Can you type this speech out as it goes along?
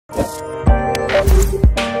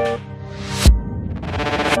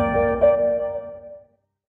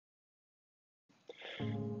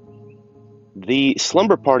The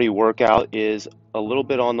Slumber Party workout is a little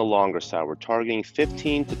bit on the longer side. We're targeting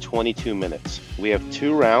 15 to 22 minutes. We have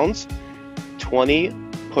 2 rounds, 20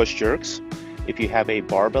 push jerks. If you have a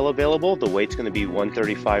barbell available, the weight's going to be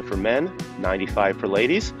 135 for men, 95 for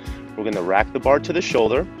ladies. We're going to rack the bar to the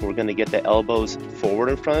shoulder. We're going to get the elbows forward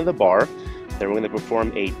in front of the bar. Then we're going to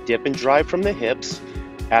perform a dip and drive from the hips.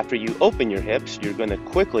 After you open your hips, you're going to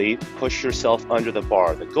quickly push yourself under the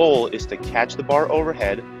bar. The goal is to catch the bar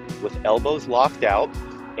overhead with elbows locked out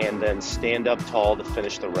and then stand up tall to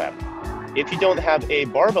finish the rep. If you don't have a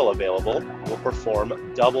barbell available, we'll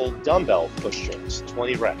perform double dumbbell push jerks,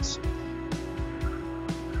 20 reps.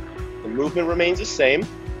 The movement remains the same.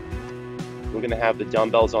 We're going to have the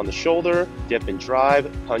dumbbells on the shoulder, dip and drive,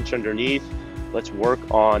 punch underneath. Let's work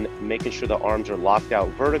on making sure the arms are locked out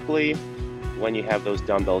vertically when you have those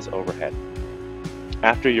dumbbells overhead.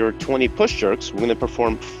 After your 20 push jerks, we're going to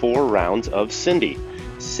perform 4 rounds of Cindy.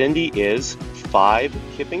 Cindy is 5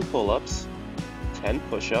 kipping pull-ups, 10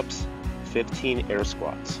 push-ups, 15 air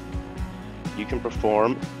squats. You can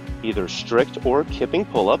perform either strict or kipping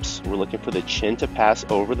pull-ups. We're looking for the chin to pass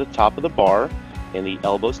over the top of the bar and the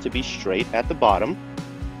elbows to be straight at the bottom,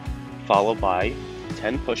 followed by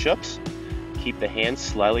 10 push-ups. Keep the hands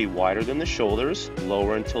slightly wider than the shoulders,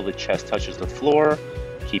 lower until the chest touches the floor.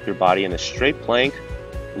 Keep your body in a straight plank,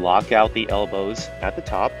 lock out the elbows at the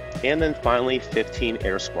top, and then finally 15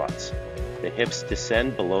 air squats. The hips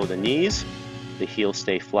descend below the knees, the heels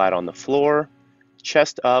stay flat on the floor,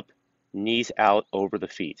 chest up, knees out over the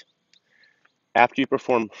feet. After you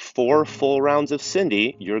perform 4 full rounds of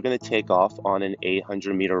Cindy, you're going to take off on an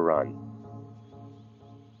 800-meter run.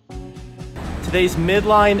 Today's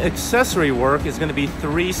midline accessory work is going to be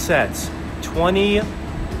 3 sets, 20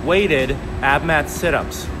 weighted AbMat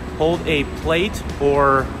sit-ups. Hold a plate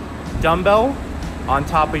or dumbbell on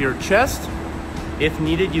top of your chest. If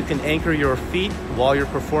needed, you can anchor your feet while you're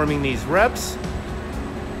performing these reps.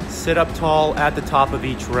 Sit up tall at the top of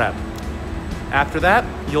each rep. After that,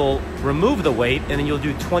 you'll remove the weight and then you'll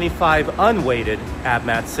do 25 unweighted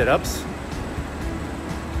AbMat sit-ups.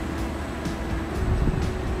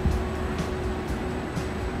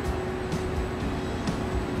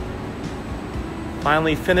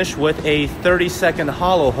 Finally, finish with a 30-second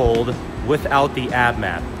hollow hold without the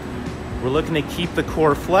AbMat. We're looking to keep the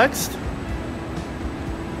core flexed.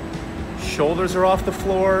 Shoulders are off the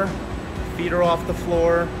floor, feet are off the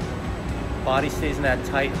floor. Body stays in that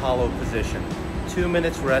tight, hollow position. 2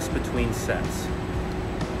 minutes rest between sets.